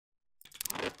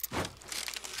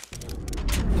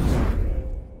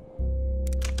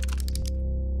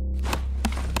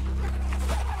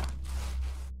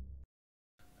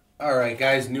Alright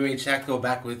guys, New Age Tactical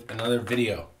back with another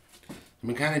video. I've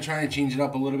been kind of trying to change it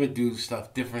up a little bit, do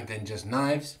stuff different than just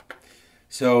knives.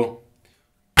 So,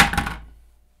 the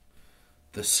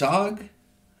SOG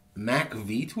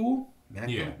MacV tool? I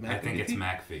think it's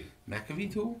MacV.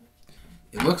 MacV tool?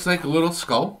 It looks like a little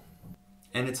skull.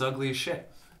 And it's ugly as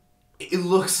shit. It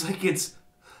looks like it's...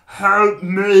 Help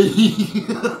me!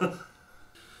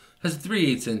 Has a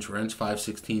 3/8 inch wrench,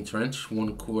 5/16 wrench,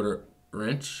 1/4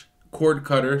 wrench, cord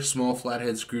cutter, small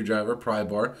flathead screwdriver, pry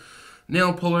bar,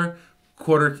 nail puller,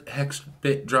 quarter hex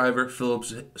bit driver,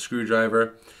 Phillips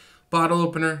screwdriver, bottle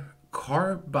opener,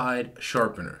 carbide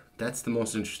sharpener. That's the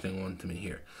most interesting one to me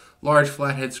here. Large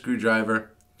flathead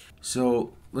screwdriver.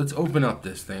 So let's open up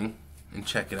this thing and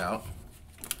check it out.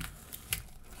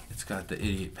 It's got the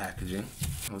idiot packaging.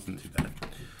 It wasn't too bad.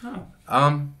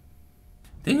 Oh.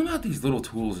 Thing about these little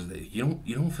tools is that you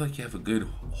don't feel like you have a good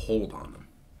hold on them.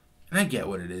 And I get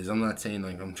what it is. I'm not saying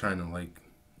like I'm trying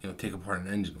to take apart an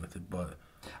engine with it, but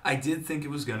I did think it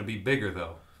was going to be bigger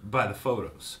though, by the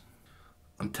photos.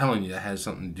 I'm telling you that has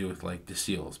something to do with like the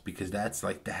seals, because that's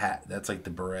like the hat. That's like the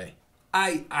beret.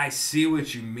 I see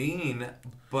what you mean,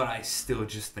 but I still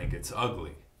just think it's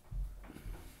ugly.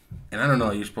 And I don't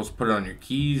know, you're supposed to put it on your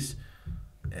keys.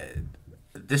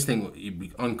 This thing, you'd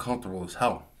be uncomfortable as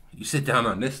hell. You sit down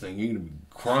on this thing, you're going to be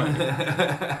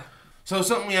crying. So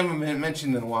something we haven't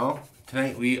mentioned in a while.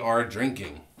 Tonight we are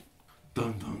drinking.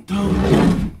 Dun dun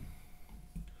dun.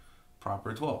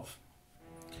 Proper 12.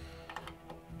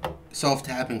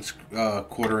 Self-tapping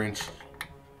 1/4 inch.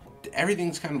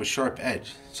 Everything's kind of a sharp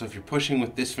edge. So if you're pushing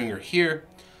with this finger here,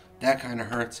 that kind of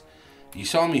hurts. You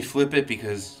saw me flip it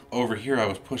because over here I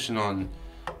was pushing on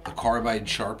the carbide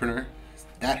sharpener.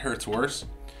 That hurts worse.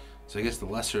 So I guess the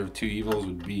lesser of two evils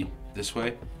would be this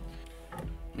way.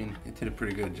 I mean, it did a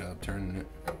pretty good job turning it.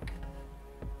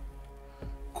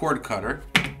 Cord cutter.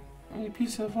 A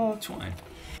piece of twine.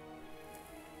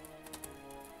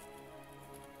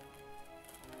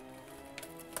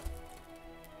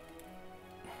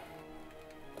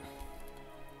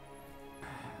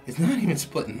 It's not even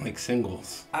splitting like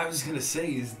singles. I was going to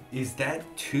say, is that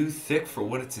too thick for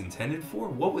what it's intended for?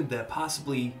 What would that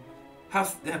possibly... How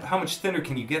much thinner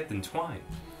can you get than twine?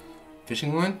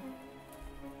 Fishing line?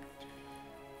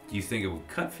 Do you think it would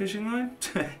cut fishing line?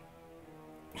 No,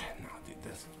 dude,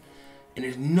 that's... And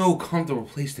there's no comfortable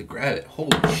place to grab it.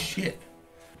 Holy shit.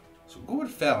 So go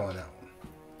with foul on that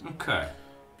one. Okay.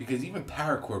 Because even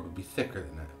paracord would be thicker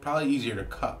than that. Probably easier to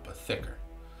cut, but thicker.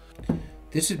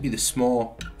 This would be the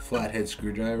small flathead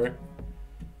screwdriver.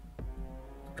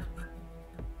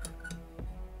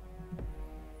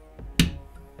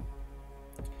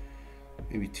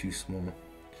 Maybe too small.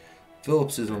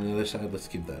 Phillips is on the other side. Let's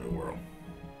give that a whirl.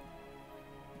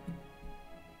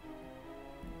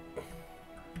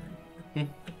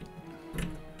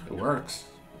 It works.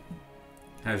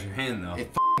 How's your hand though? It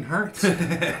f***ing hurts.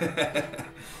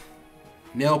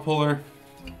 Nail puller.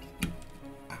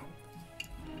 Ow.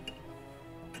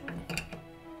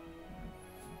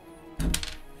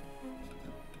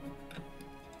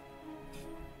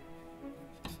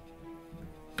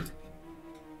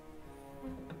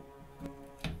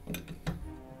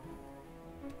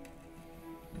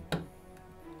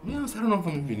 To be honest, I don't know if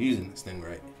I'm even using this thing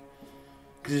right.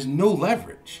 Because there's no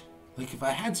leverage. Like, if I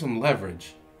had some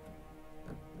leverage...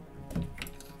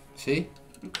 See?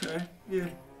 Okay, yeah.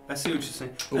 I see what you're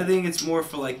saying. Oh. I think it's more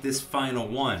for like this final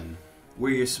one,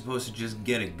 where you're supposed to just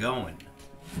get it going.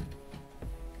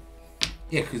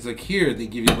 Yeah, because like here, they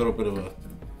give you a little bit of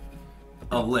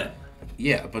a lip.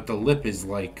 Yeah, but the lip is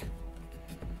like...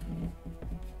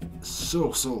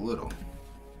 so little.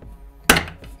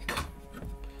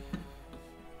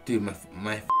 Dude, my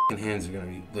f***ing hands are gonna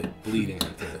be like bleeding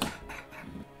after this.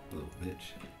 Little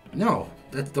bitch. No,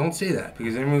 don't say that,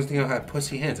 because everyone's thinking I have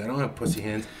pussy hands. I don't have pussy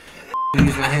hands. I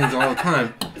use my hands all the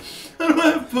time. I don't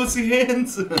have pussy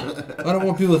hands. I don't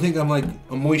want people to think I'm like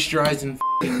a moisturizing.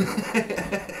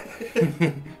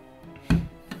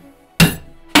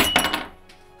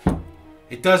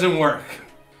 It doesn't work.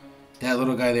 That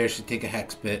little guy there should take a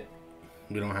hex bit.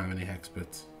 We don't have any hex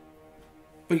bits.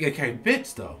 But you gotta carry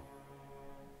bits though.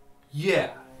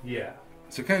 Yeah.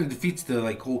 So it kind of defeats the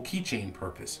like whole keychain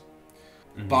purpose.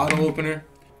 Mm-hmm. Bottle opener.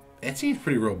 That seems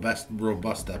pretty robust,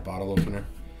 that bottle opener.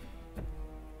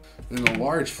 And then the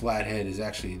large flathead is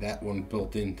actually that one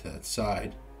built into that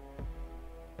side.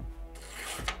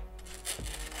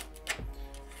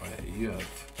 Oh yeah, you have...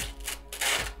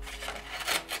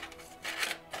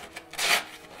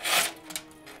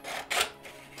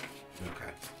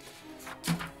 Okay.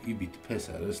 You beat the piss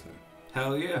out of this thing.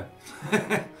 Hell yeah.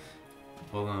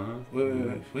 Hold on. Wait.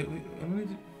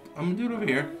 I'm gonna do it over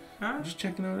here. Alright. Just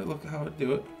checking out it. Look how it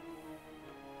do it.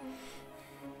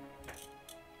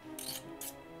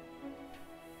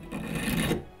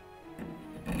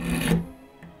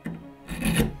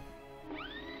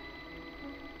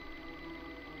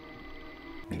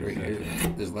 Right here,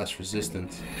 there's less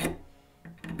resistance.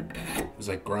 It was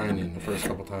like grinding the first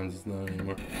couple times. It's not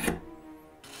anymore.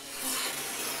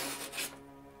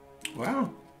 Wow.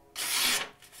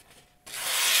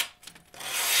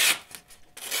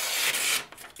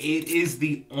 It is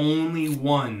the only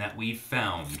one that we've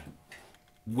found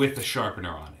with a sharpener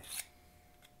on it.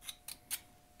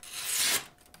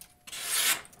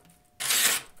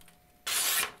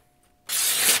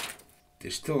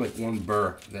 There's still like one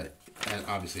burr that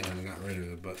obviously I haven't gotten rid of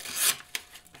it, but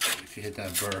if you hit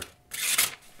that burr,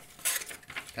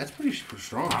 that's pretty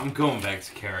strong. I'm going back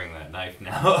to carrying that knife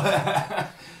now.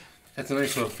 That's a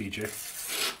nice little feature.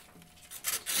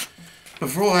 But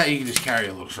for all that, you can just carry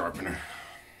a little sharpener.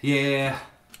 Yeah.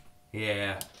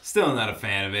 Still not a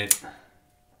fan of it.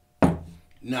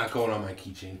 Not going on my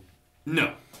keychain.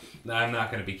 No, I'm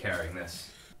not going to be carrying this.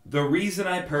 The reason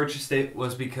I purchased it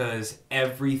was because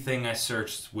everything I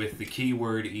searched with the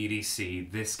keyword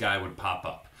EDC, this guy would pop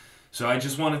up. So I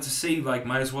just wanted to see, like,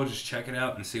 might as well just check it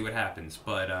out and see what happens.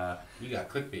 But, you got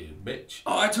clickbaited, bitch.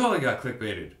 Oh, I totally got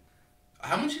clickbaited.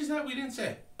 How much is that? We didn't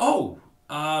say. Oh,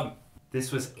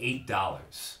 this was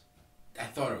 $8. I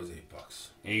thought it was $8.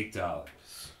 $8.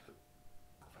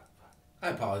 I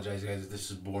apologize, guys, if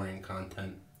this is boring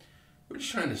content. We're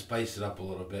just trying to spice it up a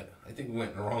little bit. I think we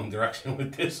went in the wrong direction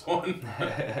with this one.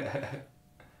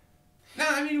 Nah,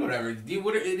 I mean, whatever. It is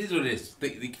what it is.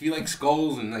 If you like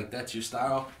skulls and like that's your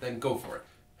style, then go for it.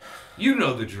 You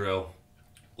know the drill.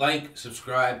 Like,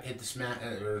 subscribe, hit the smash,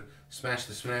 or smash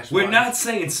the smash We're button. not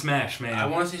saying smash, man. I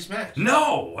want to say smash.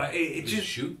 No! It Just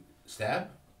shoot, stab,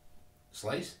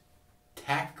 slice,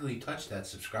 tactically touch that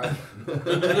subscribe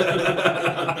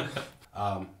button.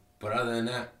 But other than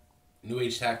that, New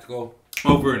Age Tactical.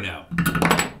 Over and out.